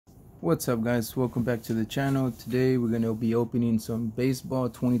What's up, guys? Welcome back to the channel. Today we're going to be opening some baseball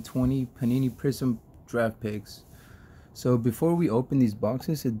 2020 Panini Prizm draft picks. So before we open these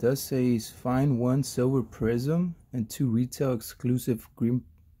boxes, it does say find 1 silver prism and 2 retail exclusive green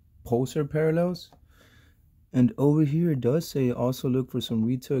pulsar parallels. And over here it does say also look for some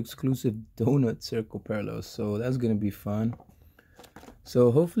retail exclusive donut circle parallels. So that's going to be fun.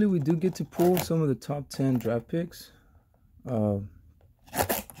 So hopefully we do get to pull some of the top 10 draft picks.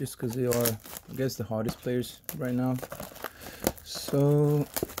 Just because they are, I guess, the hottest players right now. So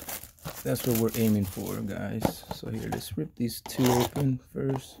that's what we're aiming for, guys. So here, let's rip these 2 open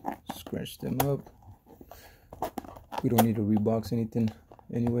first. Scratch them up. We don't need to rebox anything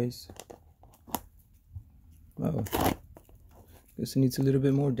anyways. Oh, guess it needs a little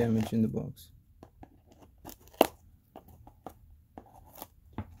bit more damage in the box.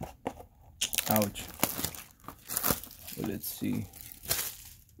 Ouch. Well, let's see.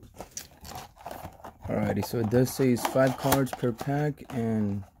 Alrighty, so it does say it's 5 cards per pack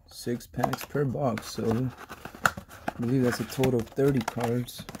and 6 packs per box. So I believe that's a total of 30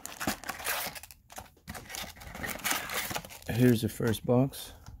 cards. Here's the first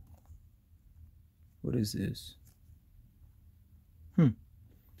box. What is this? Guess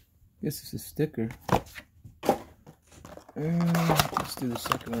it's a sticker. And let's do the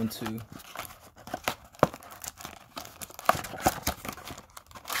second one too.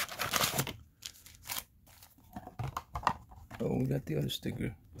 Oh, we got the other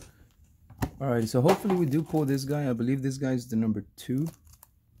sticker. Alright, so hopefully we do pull this guy. I believe this guy is the number 2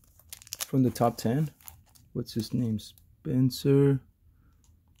 from the top 10. What's his name? Spencer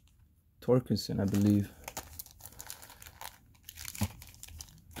Torkelson, I believe.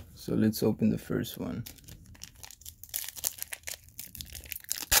 So let's open the first one.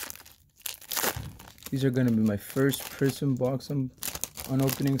 These are going to be my first Prizm box I'm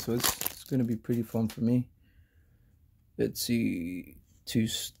opening, so it's going to be pretty fun for me. Let's see, to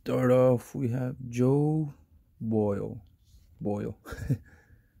start off, we have Joe Boyle. What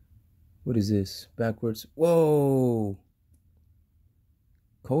is this? Backwards. Whoa!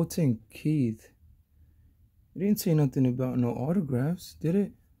 Colton Keith. It didn't say nothing about no autographs, did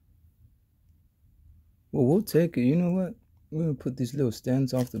it? Well, we'll take it. You know what? We're going to put these little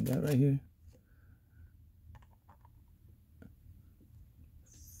stands off the bat right here.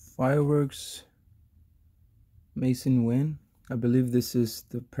 Fireworks. Mason Wynn. I believe this is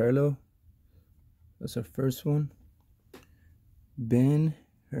the parallel. That's our first one. Ben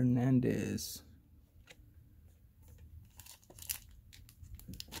Hernandez.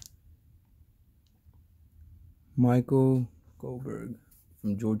 Michael Goldberg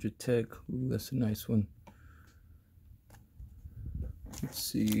from Georgia Tech. Ooh, that's a nice one. Let's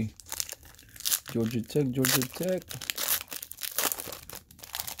see. Georgia Tech.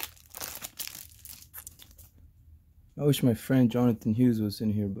 I wish my friend Jonathan Hughes was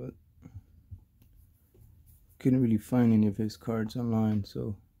in here, but couldn't really find any of his cards online,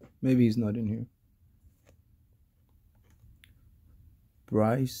 so maybe he's not in here.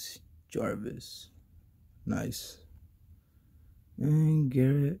 Bryce Jarvis. Nice. And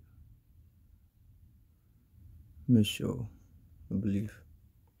Garrett Mitchell, I believe.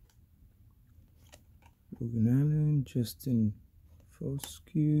 Logan Allen, Justin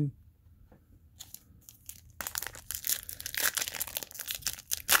Foscue.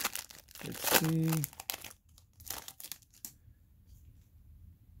 Let's see.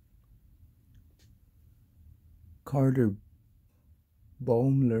 Carter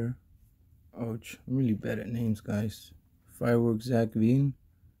Baumler. Ouch. I'm really bad at names, guys. Fireworks Zach Veen.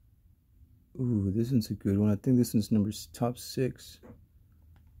 Ooh, this one's a good one. I think this one's top 6.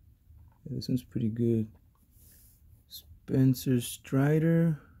 Yeah, this one's pretty good. Spencer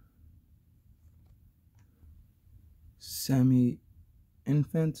Strider. Sammy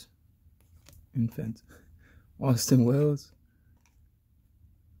Infant. Austin Wells.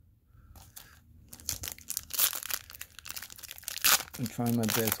 I'm trying my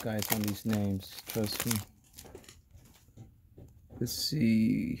best, guys, on these names. Trust me. Let's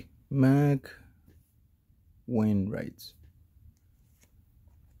see. Mac Wainwright.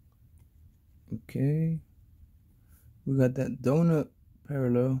 Okay. We got that donut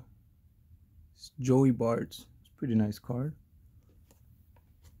parallel. It's Joey Bart. It's a pretty nice card.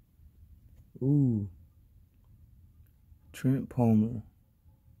 Ooh. Trent Palmer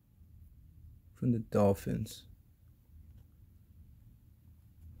from the Dolphins.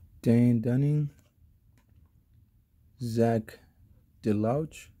 Dane Dunning. Zach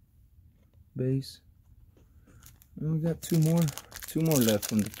DeLouch. Base. And we got two more left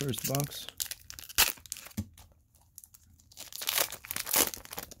from the first box.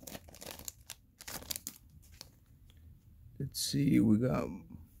 Let's see, we got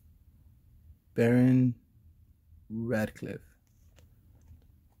Baron Radcliffe.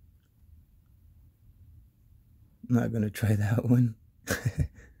 Not gonna try that one.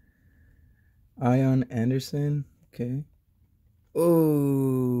 Ion Anderson, okay.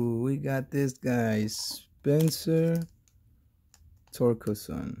 Oh, we got this guy, Spencer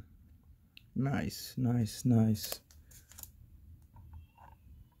Torkelson. Nice, nice, nice.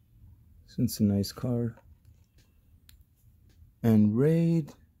 It's a nice card. And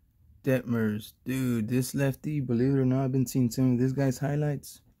Raid Detmers. Dude, this lefty, believe it or not, I've been seeing some of this guy's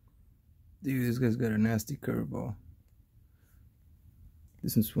highlights. Dude, this guy's got a nasty curveball.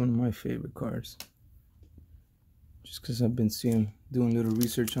 This is one of my favorite cards. Just because I've been doing a little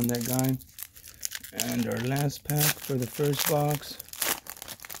research on that guy. And our last pack for the first box.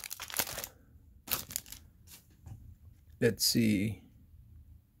 Let's see.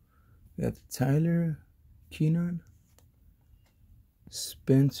 We got Tyler Keenan,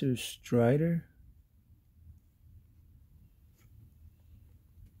 Spencer Strider.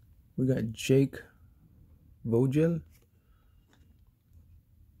 We got Jake Vogel,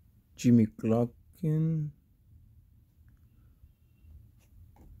 Jimmy Glocken,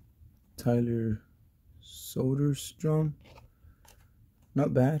 Tyler Soderstrom.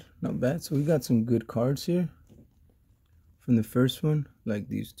 Not bad, not bad. So we got some good cards here. From the first one, like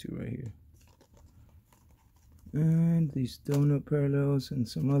these two right here. And these donut parallels and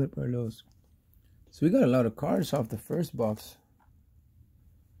some other parallels. So we got a lot of cards off the first box.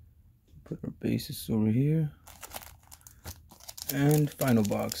 Put our bases over here. And final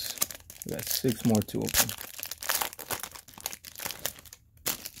box. We got 6 more to open.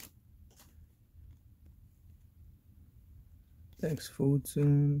 Thanks,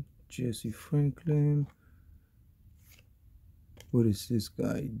 Fulton, Jesse Franklin. What is this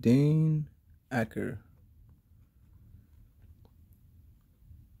guy? Dane Acker.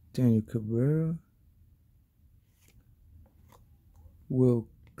 Daniel Cabrera. Will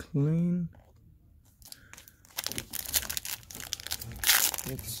Klein.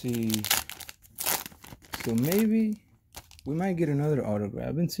 Let's see. So maybe we might get another autograph.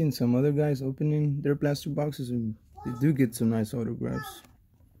 I've been seeing some other guys opening their blaster boxes and they do get some nice autographs.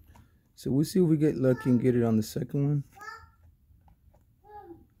 So we'll see if we get lucky and get it on the second one.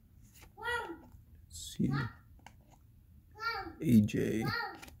 Let's see. AJ.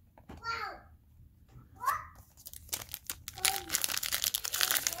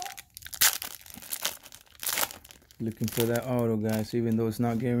 Looking for that auto, guys, even though it's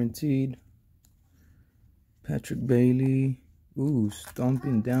not guaranteed. Patrick Bailey. Ooh,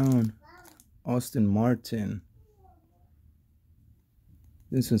 stomping down Austin Martin.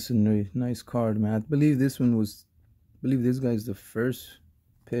 This is a nice card, man. I believe this guy's the first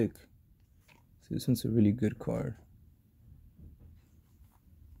pick. So this one's a really good card.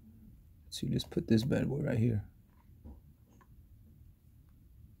 Let's see, let's put this bad boy right here.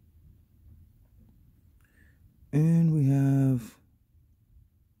 And we have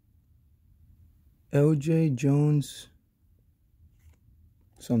LJ Jones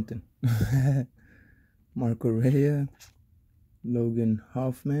something. Marco Rea, Logan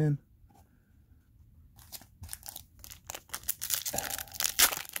Hoffman.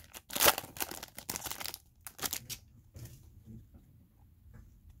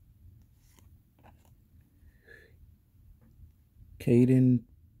 Caden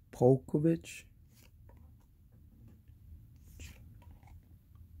Polkovich.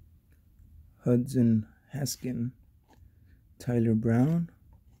 Hudson Haskin. Tyler Brown.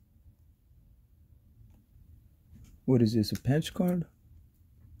 What is this, a patch card?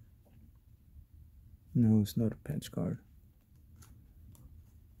 No, it's not a patch card.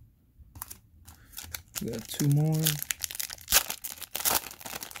 We got 2 more.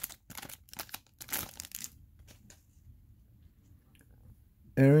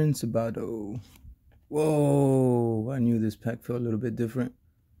 Aaron Sabato. Whoa, I knew this pack felt a little bit different.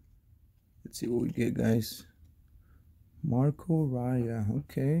 Let's see what we get, guys. Marco Raya,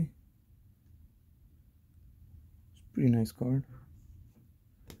 okay. It's a pretty nice card.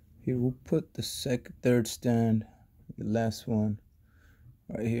 Here, we'll put the third stand, the last one,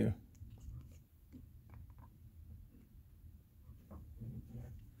 right here.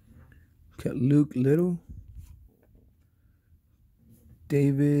 Got Luke Little.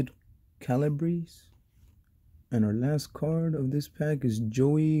 David Calabrese. And our last card of this pack is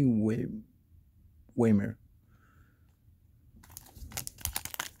Joey Waymer.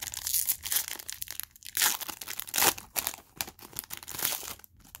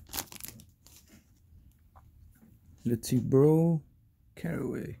 Let's see, bro.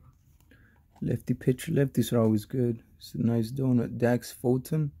 Caraway. Lefty pitcher. Lefties are always good. It's a nice donut. Dax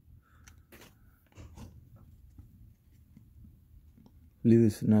Fulton. I believe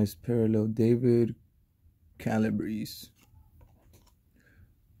this is a nice parallel. David Calabrese.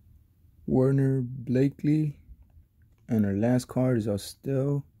 Werner Blakely. And our last card is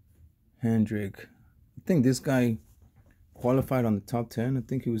Austel Hendrick. I think this guy qualified on the top 10. I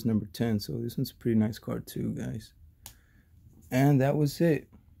think he was number 10. So this one's a pretty nice card too, guys. And that was it.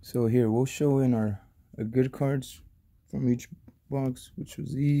 So here, we'll show in our good cards from each box, which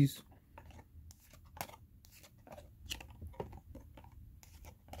was these.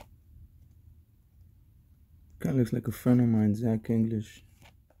 Kind of looks like a friend of mine, Zach English.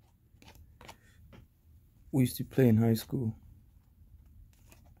 We used to play in high school.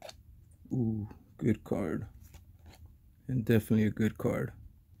 Ooh, good card. And definitely a good card.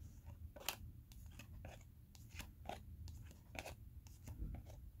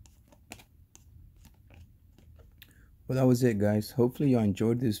 Well, that was it, guys. Hopefully y'all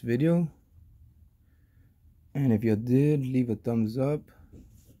enjoyed this video. And if you did, leave a thumbs up.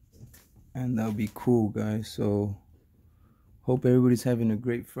 And that'll be cool, guys. So hope everybody's having a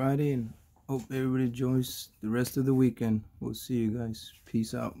great Friday, and hope everybody enjoys the rest of the weekend. We'll see you guys.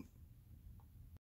 Peace out.